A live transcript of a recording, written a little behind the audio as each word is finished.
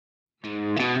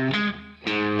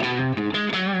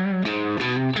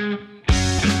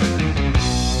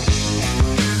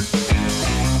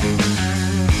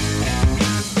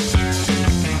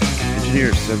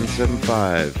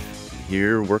775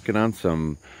 here working on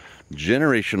some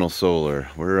generational solar.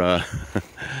 We're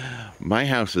my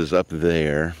house is up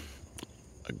there,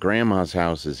 grandma's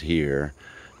house is here,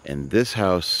 and this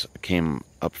house came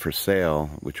up for sale,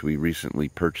 which we recently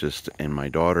purchased, and my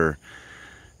daughter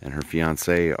and her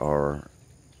fiance are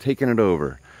taking it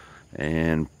over.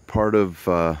 And part of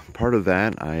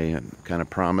that, I kind of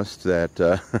promised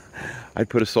that I'd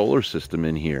put a solar system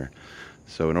in here.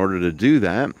 So in order to do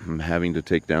that, I'm having to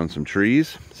take down some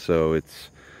trees. So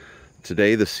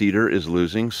today the cedar is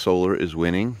losing, solar is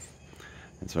winning.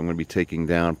 And so I'm going to be taking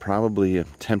down, probably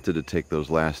tempted to take those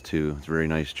last two. It's a very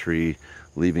nice tree,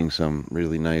 leaving some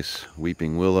really nice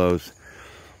weeping willows.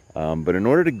 But in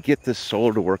order to get this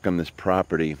solar to work on this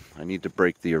property, I need to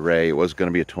break the array. It was going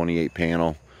to be a 28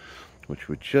 panel, which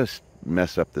would just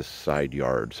mess up this side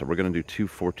yard. So we're going to do two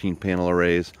 14 panel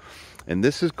arrays. And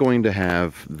this is going to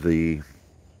have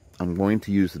I'm going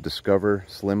to use the Discover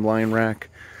slimline rack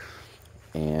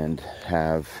and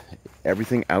have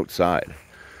everything outside.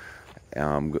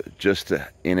 Just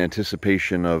in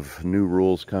anticipation of new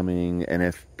rules coming,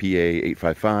 NFPA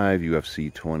 855,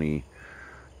 UFC 20,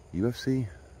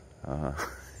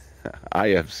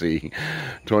 IFC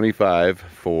 25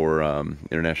 for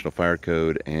International Fire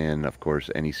Code, and of course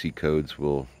NEC codes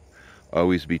will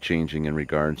always be changing in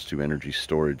regards to energy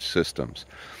storage systems.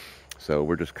 So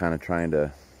we're just kind of trying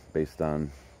to, based on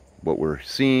what we're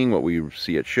seeing, what we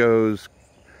see at shows,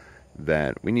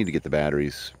 that we need to get the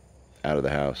batteries out of the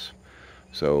house.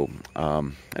 So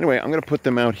anyway, I'm going to put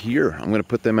them out here. I'm going to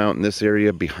put them out in this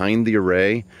area behind the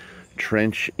array,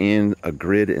 trench in a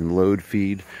grid and load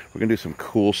feed. We're going to do some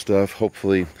cool stuff.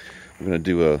 Hopefully we're going to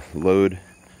do a load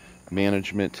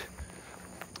management,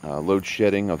 load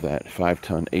shedding of that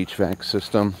 5-ton HVAC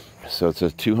system. So it's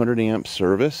a 200 amp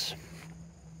service.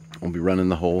 We'll be running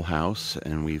the whole house,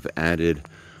 and we've added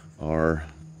our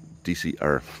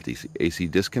AC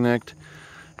disconnect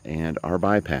and our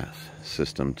bypass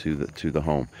system to the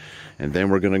home. And then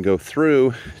we're going to go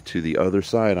through to the other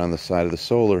side, on the side of the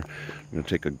solar. We're going to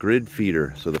take a grid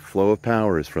feeder, so the flow of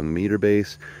power is from the meter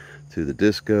base to the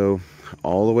disco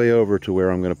all the way over to where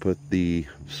I'm going to put the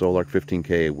Sol-Ark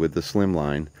 15K with the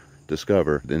slimline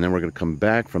Discover. And then we're going to come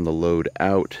back from the load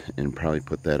out and probably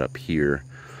put that up here.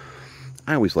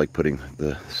 I always like putting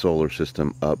the solar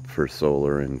system up for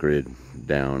solar and grid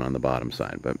down on the bottom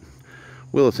side, but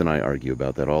Willis and I argue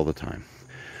about that all the time.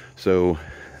 So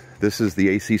this is the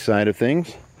AC side of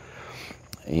things,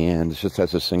 and it just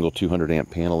has a single 200 amp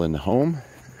panel in the home.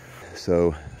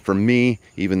 So for me,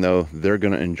 even though they're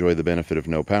going to enjoy the benefit of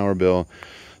no power bill,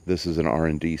 this is an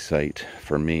R&D site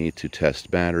for me to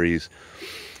test batteries,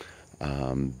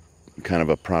 kind of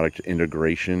a product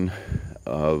integration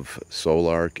of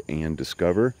Sol-Ark and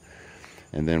Discover.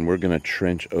 And then we're going to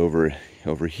trench over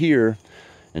here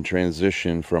and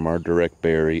transition from our direct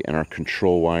bury and our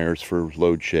control wires for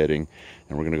load shedding,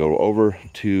 and we're going to go over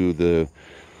to the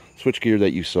switchgear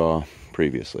that you saw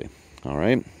previously. All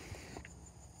right,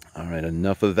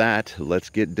 enough of that. Let's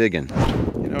get digging.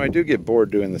 You know, I do get bored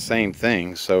doing the same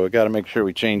thing, so we got to make sure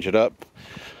we change it up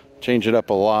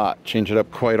a lot, change it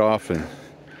up quite often.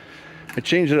 I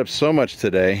changed it up so much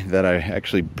today that I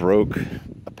actually broke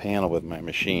a panel with my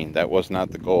machine. That was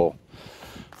not the goal.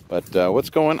 But what's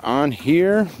going on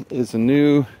here is a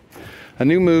new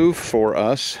move for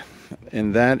us,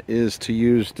 and that is to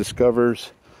use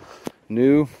Discover's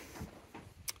new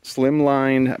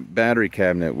slimline battery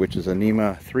cabinet, which is a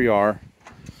NEMA 3R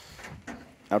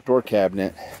outdoor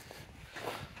cabinet.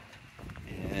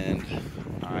 And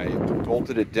I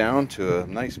bolted it down to a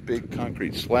nice big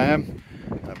concrete slab.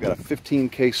 I've got a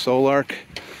 15K Sol-Ark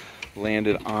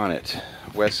landed on it.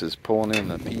 Wes is pulling in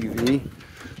the PV.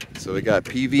 So we got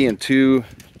PV and two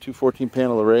 14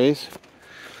 panel arrays.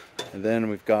 And then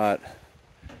we've got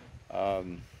a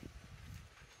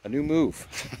new move.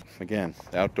 Again,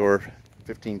 outdoor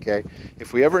 15K.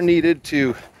 If we ever needed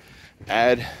to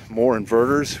add more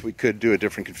inverters, we could do a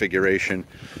different configuration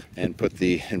and put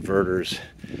the inverters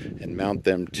and mount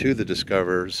them to the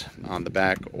Discovers on the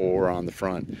back or on the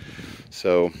front.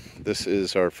 So this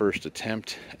is our first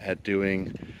attempt at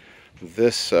doing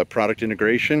this product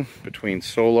integration between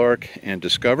Sol-Ark and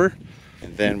Discover.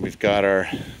 And then we're gonna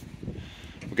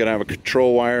have a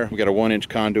control wire. We got a 1-inch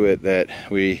conduit that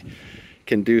we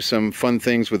can do some fun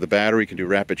things with the battery. We can do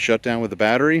rapid shutdown with the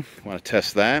battery. Want to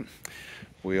test that.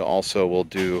 We also will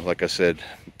do, like I said,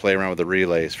 play around with the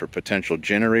relays for potential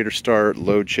generator start,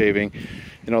 load shaving.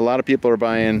 You know, a lot of people are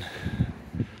buying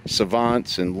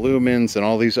Savants and Lumens and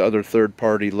all these other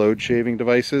third-party load shaving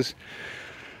devices.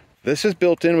 This is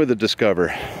built in with the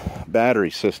Discover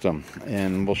battery system,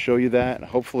 and we'll show you that.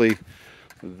 Hopefully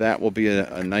that will be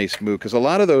a nice move, because a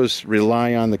lot of those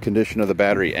rely on the condition of the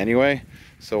battery anyway.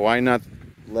 So why not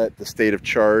let the state of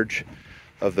charge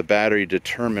of the battery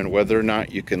determine whether or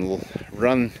not you can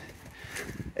run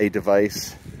a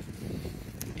device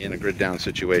in a grid down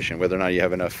situation, whether or not you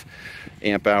have enough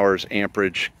amp hours,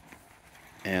 amperage,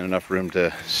 and enough room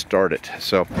to start it.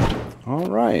 So, all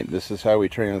right, this is how we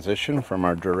transition from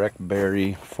our direct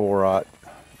berry 4-aught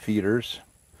feeders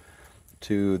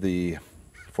to the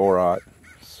 4-aught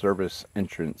service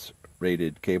entrance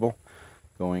rated cable,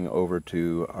 going over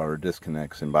to our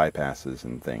disconnects and bypasses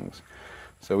and things.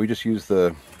 So we just use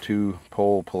the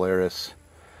 2-pole Polaris,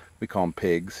 we call them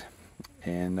pigs,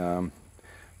 and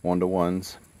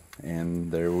 1-to-1s,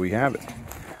 and there we have it.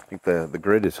 I think the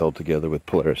grid is held together with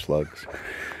Polaris lugs.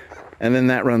 And then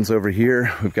that runs over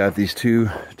here. We've got these two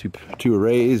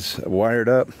arrays wired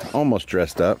up, almost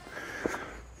dressed up.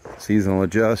 Seasonal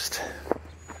adjust.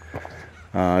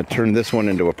 Turned this one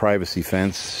into a privacy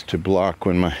fence to block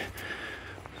when my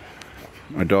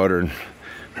daughter and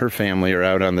her family are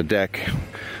out on the deck.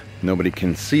 Nobody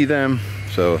can see them,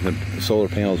 so the solar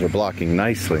panels are blocking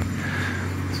nicely.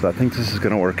 So I think this is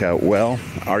going to work out well.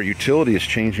 Our utility is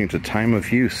changing to time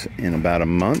of use in about a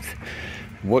month.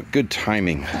 What good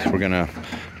timing. We're going to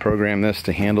program this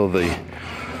to handle the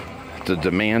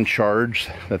demand charge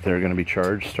that they're going to be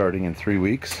charged starting in 3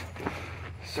 weeks.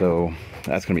 So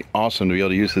that's going to be awesome to be able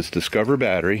to use this Discover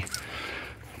battery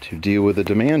to deal with the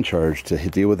demand charge, to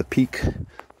deal with the peak.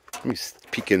 Let me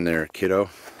peek in there, kiddo.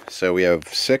 So we have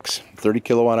 6 30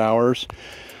 kilowatt hours,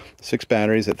 6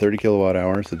 batteries at 30 kilowatt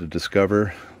hours of the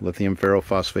Discover lithium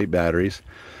ferrophosphate batteries.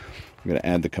 I'm going to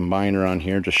add the combiner on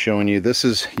here, just showing you. This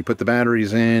is, you put the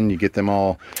batteries in, you get them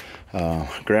all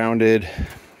grounded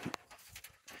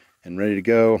and ready to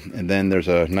go, and then there's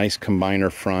a nice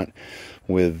combiner front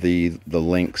with the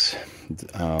links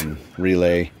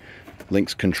relay,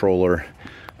 links controller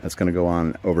that's going to go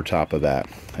on over top of that.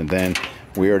 And then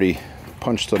we already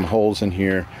punched some holes in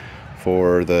here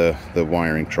for the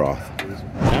wiring trough.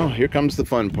 Now here comes the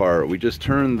fun part. We just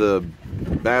turned the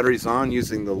batteries on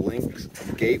using the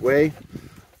Link gateway,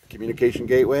 communication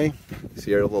gateway.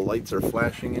 See our little lights are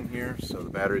flashing in here, so the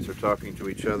batteries are talking to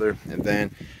each other. And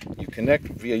then you connect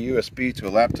via USB to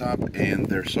a laptop and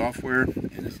their software,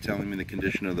 and it's telling me the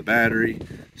condition of the battery,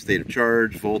 state of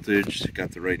charge, voltage,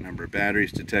 got the right number of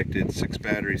batteries detected, 6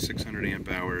 batteries, 600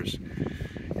 amp hours.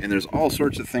 And there's all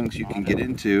sorts of things you can get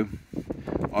into.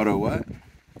 Auto what?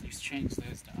 Just change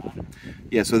those to auto.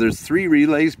 Yeah, so there's 3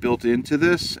 relays built into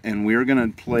this, and we're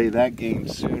going to play that game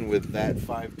soon with that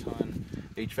 5-ton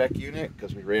HVAC unit,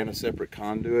 because we ran a separate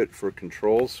conduit for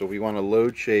controls. So we want to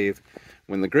load shave,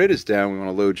 when the grid is down, we want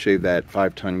to load shave that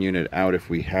 5-ton unit out if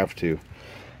we have to.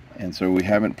 And so we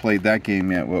haven't played that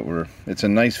game yet. It's a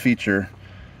nice feature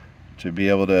to be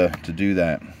able to do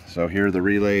that. So here are the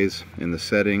relays in the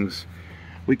settings.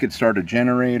 We could start a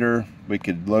generator, we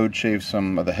could load shave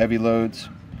some of the heavy loads,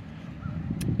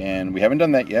 and we haven't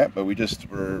done that yet, but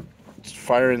we're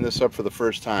firing this up for the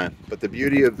first time. But the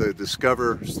beauty of the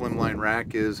Discover Slimline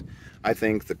rack is, I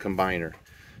think, the combiner.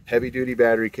 Heavy duty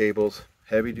battery cables,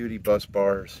 heavy duty bus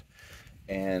bars,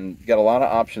 and you got a lot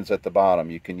of options at the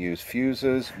bottom. You can use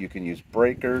fuses, you can use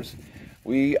breakers.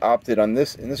 We opted on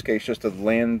this, in this case, just to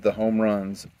land the home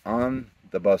runs on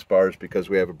the bus bars because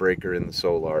we have a breaker in the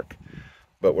Sol-Ark.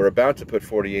 But we're about to put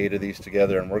 48 of these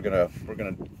together, and we're gonna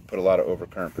put a lot of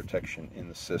overcurrent protection in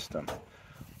the system.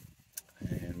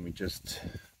 And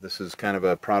this is kind of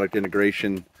a product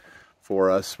integration for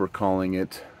us. We're calling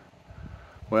it,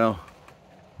 well,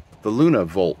 the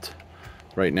Lunavolt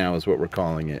right now is what we're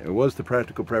calling it. It was the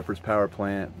Practical Preppers power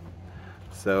plant.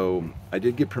 So I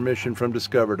did get permission from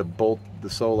Discover to bolt the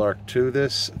Sol-Ark to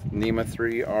this NEMA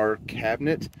 3R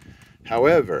cabinet.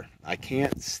 However, I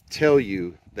can't tell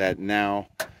you that now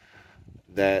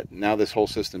this whole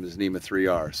system is NEMA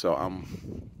 3R. So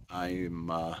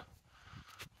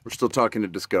we're still talking to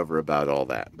Discover about all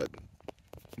that. But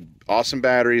awesome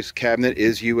batteries. Cabinet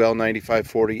is UL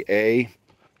 9540A,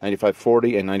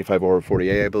 9540 and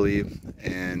 9540A, I believe.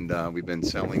 And we've been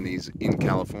selling these in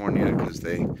California because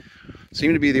they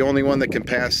seem to be the only one that can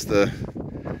pass the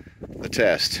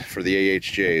test for the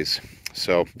AHJs.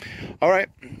 So, all right.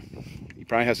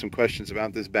 Probably have some questions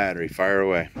about this battery. Fire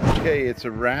away. Okay, it's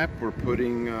a wrap. We're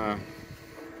putting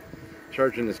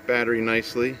charging this battery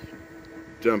nicely,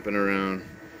 dumping around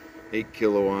 8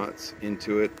 kilowatts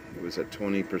into it. It was at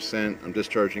 20%. I'm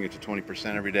discharging it to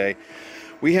 20% every day.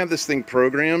 We have this thing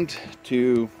programmed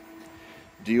to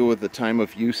deal with the time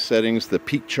of use settings, the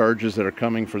peak charges that are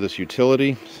coming for this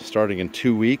utility starting in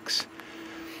 2 weeks,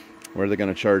 where they're going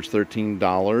to charge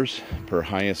 $13 per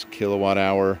highest kilowatt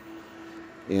hour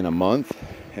in a month.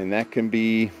 And that can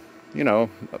be, you know,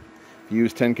 if you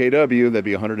use 10 kW, that'd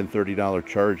be a $130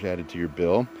 charge added to your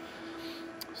bill.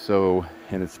 So,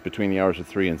 and it's between the hours of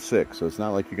 3 and 6, so it's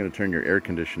not like you're going to turn your air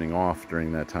conditioning off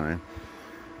during that time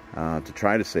to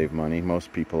try to save money.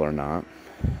 Most people are not.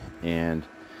 And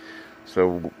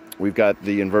so we've got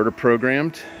the inverter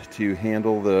programmed to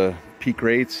handle the peak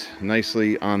rates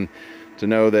nicely, to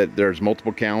know that there's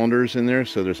multiple calendars in there.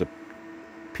 So there's a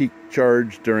peak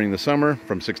charge during the summer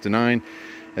from 6 to 9,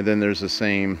 and then there's the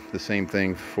same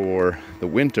thing for the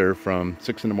winter from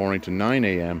 6 in the morning to 9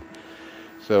 a.m.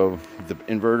 So the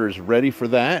inverter is ready for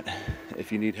that.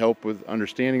 If you need help with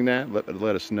understanding that,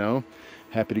 let us know.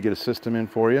 Happy to get a system in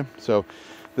for you. So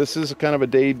this is kind of a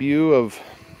debut of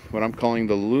what I'm calling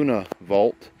the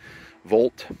Lunavolt.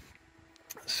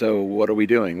 So what are we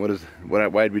doing?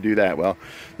 Why did we do that? Well,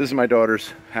 this is my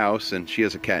daughter's house, and she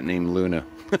has a cat named Luna.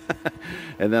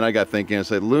 And then I got thinking, I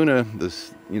said, Luna,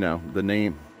 this, you know, the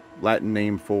name, Latin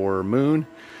name for moon.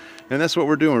 And that's what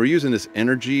we're doing. We're using this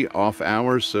energy off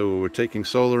hours. So we're taking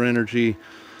solar energy,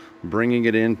 bringing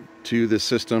it into the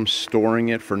system, storing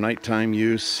it for nighttime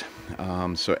use.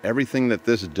 So everything that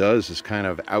this does is kind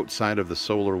of outside of the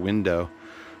solar window.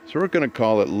 So we're going to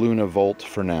call it Lunavolt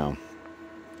for now.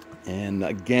 And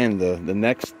again, the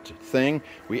next thing,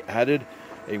 we added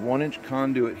a 1-inch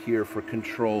conduit here for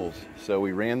controls. So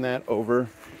we ran that over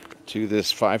to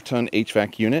this 5-ton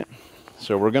HVAC unit.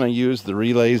 So we're going to use the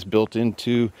relays built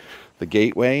into the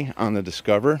gateway on the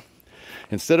Discover.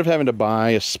 Instead of having to buy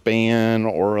a span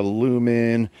or a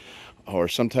lumen or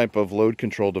some type of load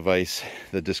control device,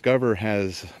 the Discover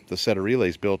has the set of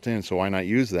relays built in, so why not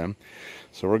use them?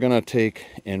 So we're going to take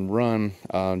and run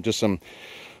just some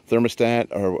thermostat,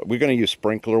 or we're going to use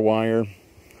sprinkler wire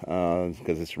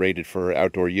because it's rated for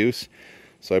outdoor use.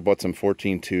 So I bought some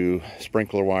 14-2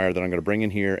 sprinkler wire that I'm going to bring in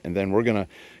here, and then we're going to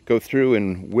go through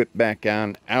and whip back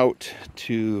on out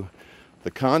to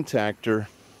the contactor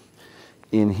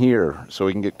in here, so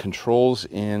we can get controls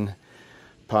in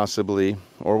possibly,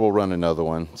 or we'll run another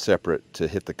one separate to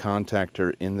hit the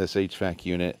contactor in this HVAC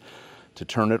unit to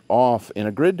turn it off in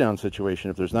a grid down situation.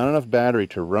 If there's not enough battery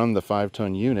to run the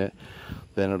 5-ton unit,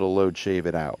 then it'll load shave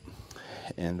it out.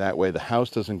 And that way the house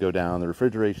doesn't go down, the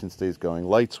refrigeration stays going,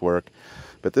 lights work.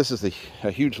 But this is a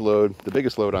huge load, the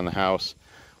biggest load on the house.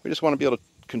 We just want to be able to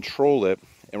control it,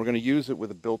 and we're going to use it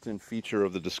with a built-in feature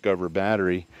of the Discover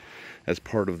battery as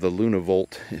part of the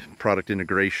Lunavolt product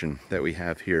integration that we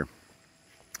have here.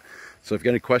 So if you've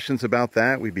got any questions about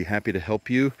that, we'd be happy to help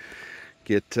you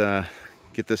get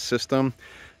this system.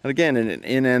 And again,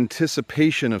 in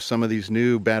anticipation of some of these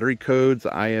new battery codes,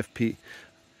 IFPA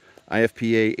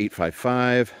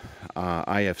 855,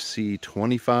 IFC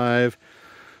 25,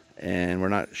 and we're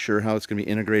not sure how it's going to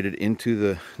be integrated into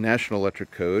the National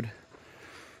Electric Code,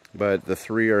 but the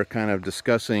three are kind of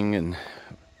discussing, and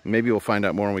maybe we'll find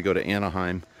out more when we go to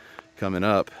Anaheim coming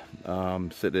up,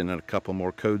 sitting in a couple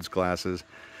more codes classes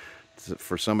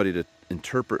for somebody to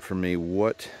interpret for me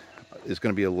what is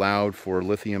going to be allowed for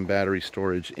lithium battery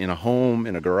storage in a home,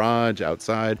 in a garage,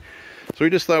 outside. So we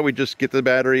just thought we'd just get the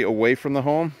battery away from the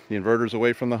home, the inverters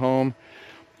away from the home,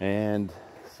 and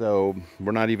so we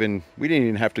didn't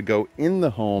even have to go in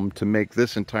the home to make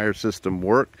this entire system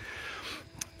work.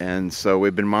 And so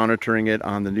we've been monitoring it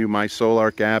on the new My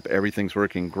Sol-Ark app. Everything's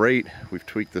working great. We've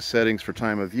tweaked the settings for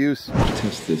time of use.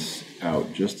 Test this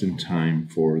out just in time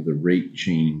for the rate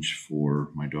change for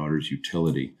my daughter's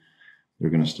utility.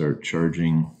 They're going to start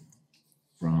charging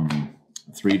from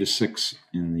 3 to 6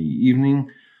 in the evening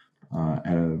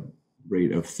at a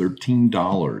rate of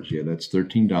 $13. Yeah, that's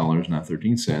 $13, not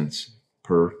 13 cents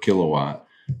per kilowatt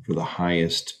for the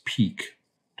highest peak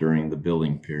during the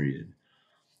billing period,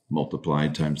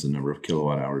 multiplied times the number of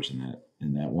kilowatt hours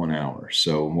in that 1 hour.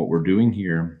 So what we're doing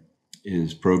here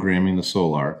is programming the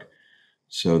Sol-Ark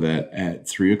so that at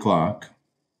 3 o'clock,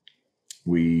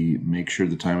 we make sure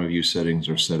the time of use settings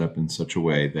are set up in such a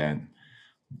way that,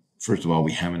 first of all,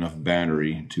 we have enough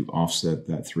battery to offset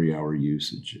that 3-hour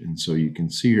usage. And so you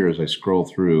can see here as I scroll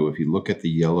through, if you look at the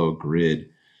yellow grid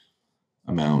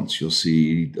amounts, you'll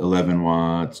see 11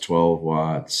 watts, 12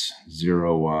 watts,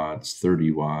 0 watts,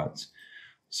 30 watts.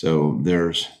 So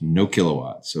there's no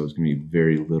kilowatts. So it's going to be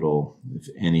very little, if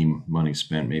any, money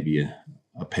spent, maybe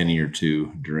a penny or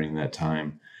two during that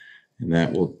time. And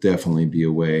that will definitely be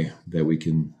a way that we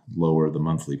can lower the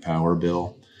monthly power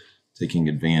bill, taking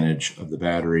advantage of the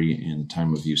battery and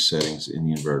time of use settings in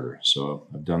the inverter. So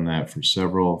I've done that for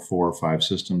 4 or 5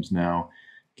 systems now,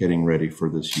 getting ready for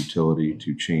this utility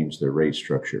to change their rate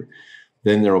structure.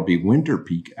 Then there will be winter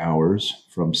peak hours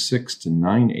from 6 to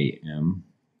 9 a.m.,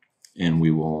 and we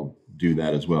will do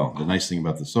that as well. The nice thing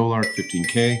about the Sol-Ark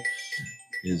 15K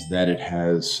is that it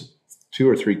has 2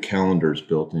 or 3 calendars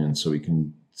built in, so we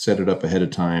can set it up ahead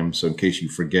of time. So in case you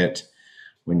forget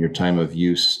when your time of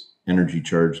use energy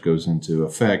charge goes into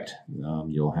effect,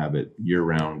 you'll have it year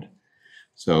round.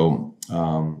 So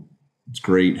it's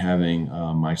great having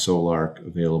my Sol-Ark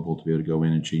available to be able to go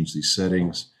in and change these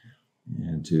settings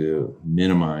and to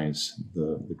minimize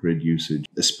the grid usage,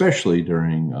 especially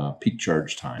during peak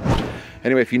charge time.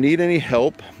 Anyway, if you need any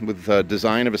help with the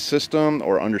design of a system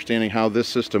or understanding how this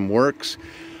system works,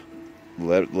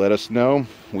 let us know.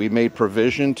 We made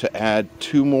provision to add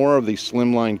 2 more of these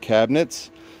slimline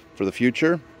cabinets for the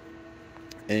future,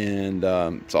 and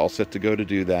it's all set to go to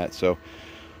do that. So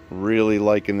really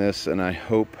liking this, and I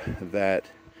hope that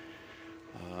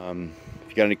if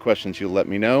you got any questions, you'll let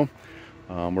me know.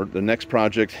 The next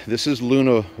project, this is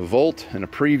Lunavolt, and a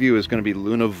preview is going to be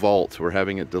Lunavolt. We're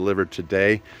having it delivered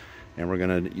today, and we're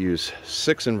going to use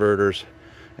 6 inverters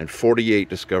and 48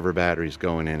 Discover batteries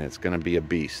going in. It's going to be a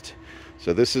beast.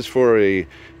 So this is for a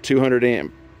 200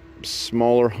 amp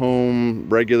smaller home,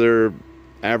 regular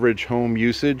average home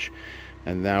usage,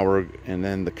 and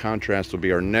then the contrast will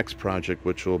be our next project,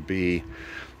 which will be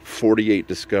 48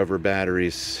 Discover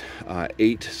batteries,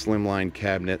 8 slimline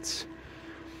cabinets,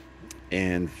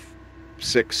 and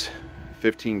 6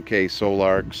 15K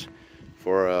Sol-Arks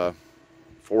for a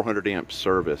 400 amp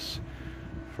service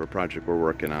for a project we're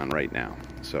working on right now.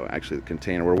 So actually the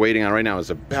container we're waiting on right now is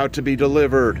about to be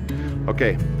delivered.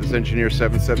 Okay, this is Engineer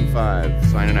 775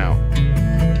 signing out.